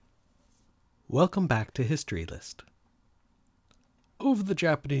Welcome back to History List. Of the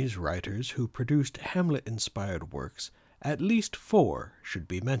Japanese writers who produced Hamlet-inspired works, at least 4 should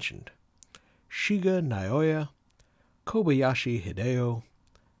be mentioned: Shiga Naoya, Kobayashi Hideo,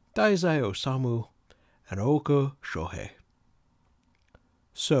 Daizai Osamu, and Ooka Shohei.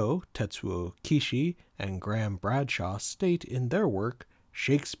 So, Tetsuo Kishi and Graham Bradshaw state in their work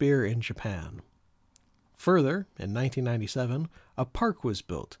Shakespeare in Japan. Further, in 1997, a park was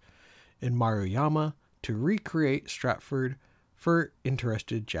built in Maruyama to recreate Stratford for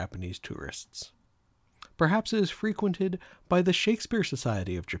interested Japanese tourists. Perhaps it is frequented by the Shakespeare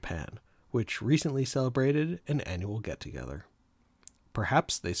Society of Japan, which recently celebrated an annual get-together.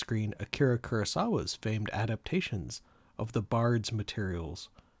 Perhaps they screen Akira Kurosawa's famed adaptations of the Bard's materials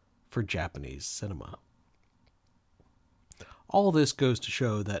for Japanese cinema. All this goes to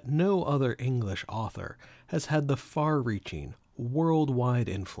show that no other English author has had the far-reaching, worldwide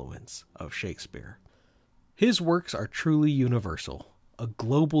influence of Shakespeare. His works are truly universal, a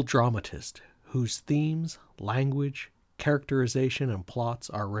global dramatist whose themes, language, characterization, and plots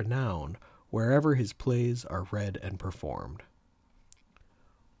are renowned wherever his plays are read and performed.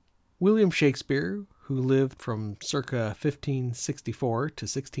 William Shakespeare, who lived from circa 1564 to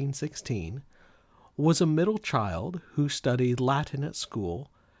 1616, was a middle child who studied Latin at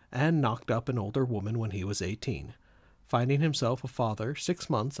school and knocked up an older woman when he was 18, finding himself a father 6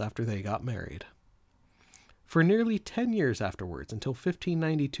 months after they got married. For nearly 10 years afterwards, until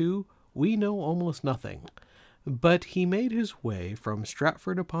 1592, we know almost nothing, but he made his way from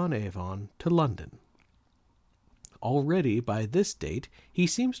Stratford-upon-Avon to London. Already by this date, he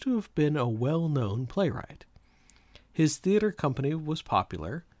seems to have been a well-known playwright. His theatre company was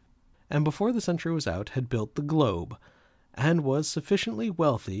popular, and before the century was out had built the Globe, and was sufficiently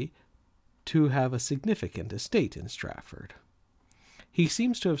wealthy to have a significant estate in Stratford. He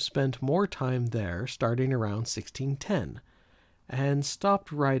seems to have spent more time there starting around 1610, and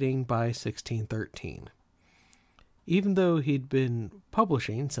stopped writing by 1613. Even though he'd been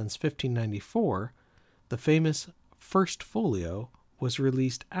publishing since 1594, the famous First Folio was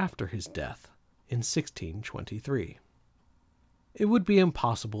released after his death in 1623. It would be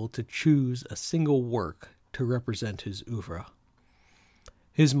impossible to choose a single work to represent his oeuvre.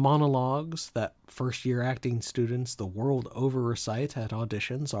 His monologues that first-year acting students the world over recite at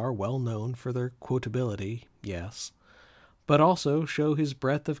auditions are well known for their quotability, yes, but also show his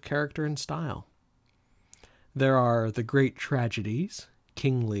breadth of character and style. There are the great tragedies,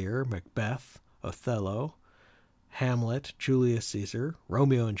 King Lear, Macbeth, Othello, Hamlet, Julius Caesar,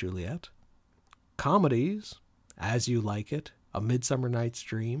 Romeo and Juliet, comedies, As You Like It, A Midsummer Night's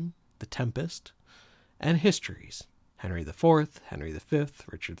Dream, The Tempest, and histories, Henry IV, Henry V,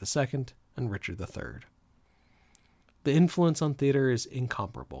 Richard II, and Richard III. The influence on theater is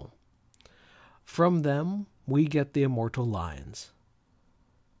incomparable. From them, we get the immortal lines.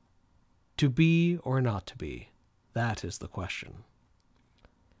 To be or not to be, that is the question.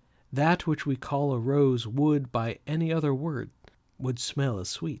 That which we call a rose would, by any other word, would smell as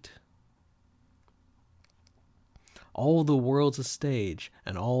sweet. All the world's a stage,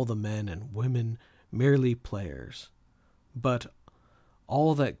 and all the men and women merely players. But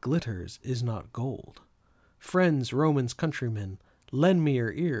all that glitters is not gold. Friends, Romans, countrymen, lend me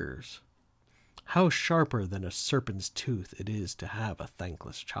your ears. How sharper than a serpent's tooth it is to have a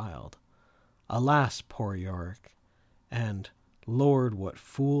thankless child. Alas, poor Yorick, and, Lord, what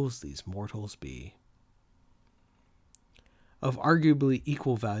fools these mortals be. Of arguably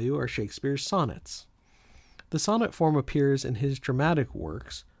equal value are Shakespeare's sonnets. The sonnet form appears in his dramatic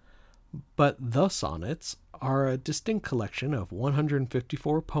works, but the sonnets are a distinct collection of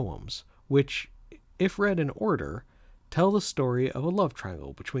 154 poems, which, if read in order, tell the story of a love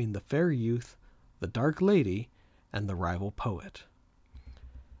triangle between the fair youth, the dark lady, and the rival poet.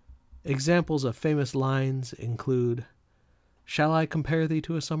 Examples of famous lines include, Shall I compare thee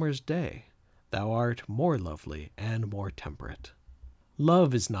to a summer's day? Thou art more lovely and more temperate.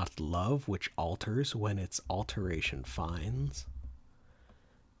 Love is not love which alters when its alteration finds.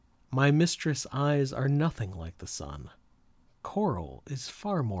 My mistress' eyes are nothing like the sun. Coral is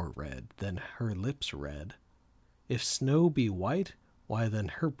far more red than her lips red. If snow be white, why then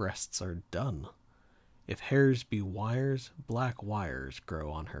her breasts are dun. If hairs be wires, black wires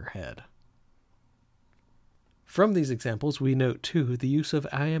grow on her head. From these examples we note too the use of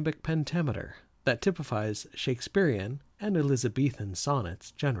iambic pentameter that typifies Shakespearean and Elizabethan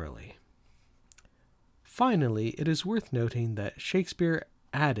sonnets generally. Finally, it is worth noting that Shakespeare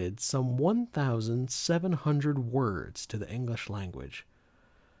added some 1,700 words to the English language,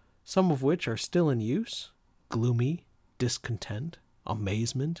 some of which are still in use: gloomy, discontent,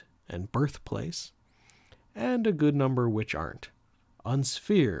 amazement, and birthplace, and a good number which aren't.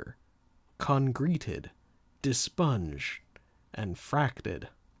 Unsphere, congreted, dispunged, and fracted.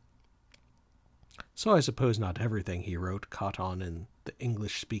 So I suppose not everything he wrote caught on in the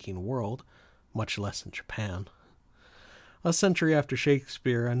English-speaking world, much less in Japan. A century after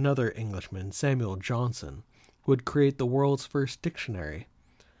Shakespeare, another Englishman, Samuel Johnson, would create the world's first dictionary,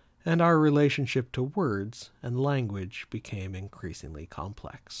 and our relationship to words and language became increasingly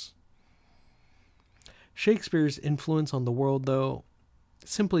complex. Shakespeare's influence on the world, though,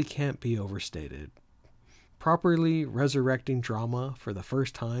 simply can't be overstated, properly resurrecting drama for the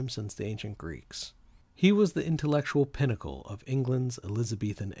first time since the ancient Greeks. He was the intellectual pinnacle of England's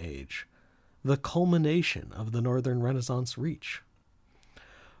Elizabethan age, the culmination of the Northern Renaissance reach.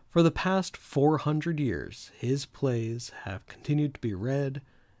 For the past 400 years, his plays have continued to be read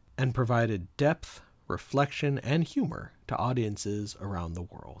and provided depth, reflection, and humor to audiences around the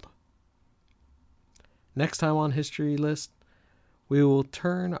world. Next time on History List, we will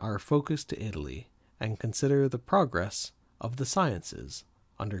turn our focus to Italy and consider the progress of the sciences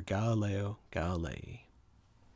under Galileo Galilei.